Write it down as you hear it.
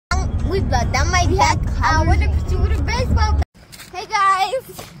We brought down my back. I want to shoot a baseball. Hey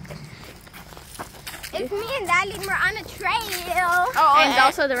guys. It's me and Daddy. We're on a trail. Oh, and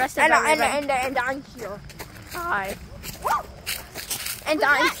also the rest of and I'm here. Hi. And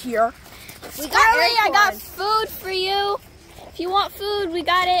I'm here. I got food for you. If you want food, we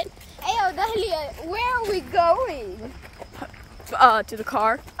got it. Hey, Dahlia, where are we going? To the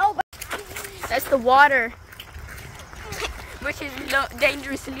car. Oh, that's the water, which is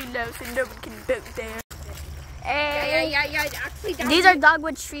dangerously low, so no one can boat there. Hey. Yeah. Actually, these are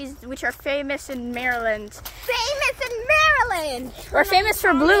dogwood trees, which are famous in Maryland. Famous in Maryland. We're famous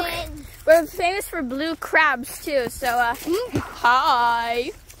for blue. We're famous for blue crabs too. So,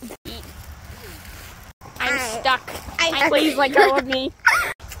 hi. I'm stuck. Please let go of me.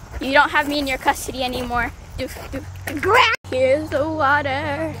 You don't have me in your custody anymore. Here's the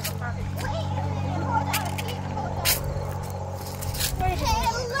water.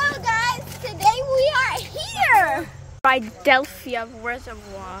 Hello guys, today we are here. Philadelphia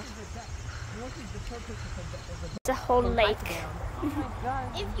Reservoir. It's a whole lake.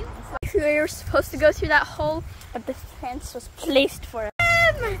 We were supposed to go through that hole, but the fence was placed for us.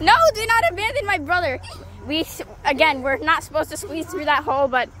 No, do not abandon my brother. We're not supposed to squeeze through that hole,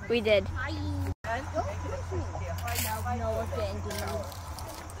 but we did.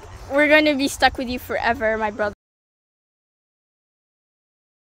 We're going to be stuck with you forever, my brother.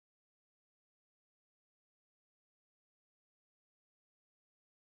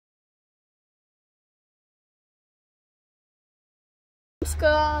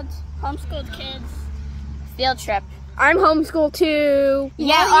 Homeschooled kids. Field trip. I'm homeschooled too.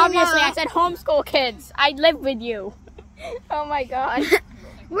 Yeah, obviously. I said homeschool kids. I live with you. Oh my god.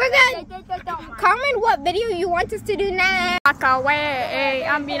 We're gonna comment what video you want us to do next. Walk away.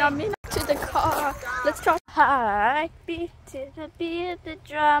 I'm to the car. Let's talk. Hi, beat to the beat of the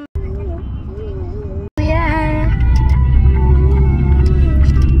drum. Yeah.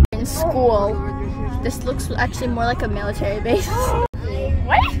 In school. This looks actually more like a military base.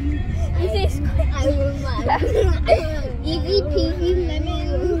 What? Easy peasy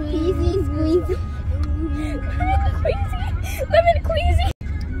lemon peasy squeezy. Lemon queasy.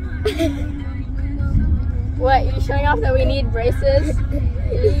 What? You showing off that we need braces?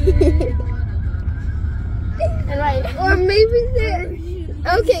 And right. Or maybe say.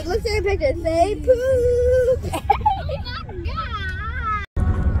 Okay, let's take a picture. Say poop.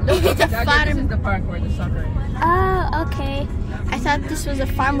 Look at the farm. This is the park where the soccer is. Oh, okay. I thought this was a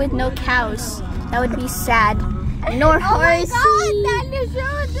farm with no cows. That would be sad. Nor horses. Oh my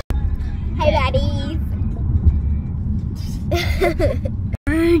God, hey, daddies.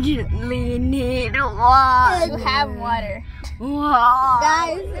 Urgently need water. You have water.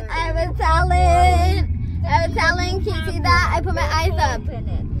 Guys, I was telling Kiki that I put my eyes up.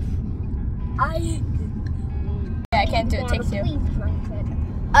 Yeah, I can't do it. It takes two.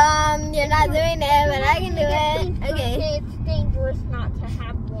 You're not doing it, but I can do it. Okay. It's dangerous not to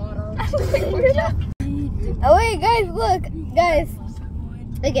have water. Oh wait, guys, look, guys.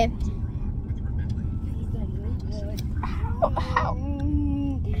 Okay. How?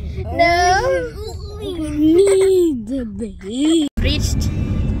 No. Need the baby. Reached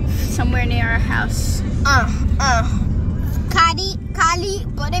somewhere near our house. Kali,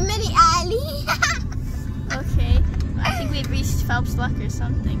 put him in the alley. Okay. I think we've reached Phelps Luck or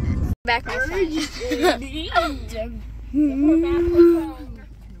something. Back my sign.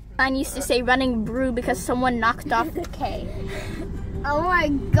 Mine used to say running brew because someone knocked off the K. Oh my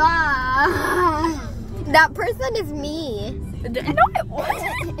god. That person is me. No, it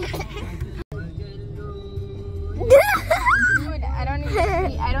wasn't. Dude, I don't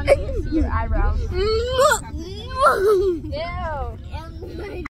need to see your eyebrows. Ew.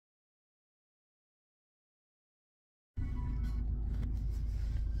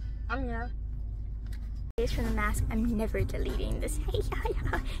 I'm here. Face from the mask. I'm never deleting this. Hey,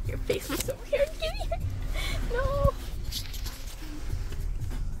 your face was so weird. No.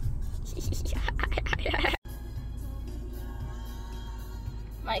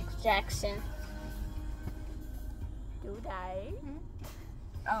 Michael Jackson. Do I?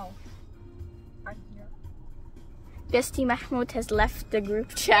 Oh. I'm here. Bestie Mahmoud has left the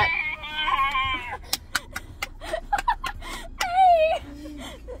group chat. Hey!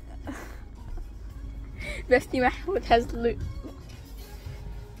 Bestie Mahmoud has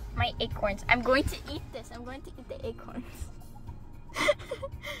my acorns. I'm going to eat this. I'm going to eat the acorns. She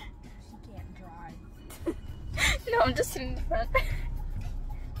can't drive. No, I'm just sitting in the front.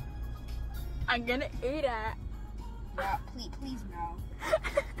 I'm gonna eat it. Yeah, please no.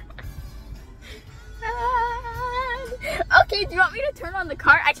 Okay, do you want me to turn on the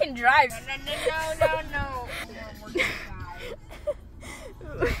car? I can drive. No. We're gonna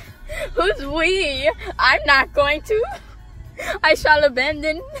die. Who's we? I'm not going to. I shall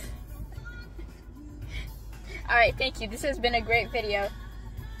abandon. Alright, thank you. This has been a great video.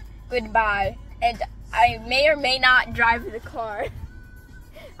 Goodbye. And I may or may not drive the car.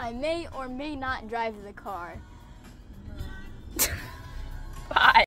 I may or may not drive the car. Bye.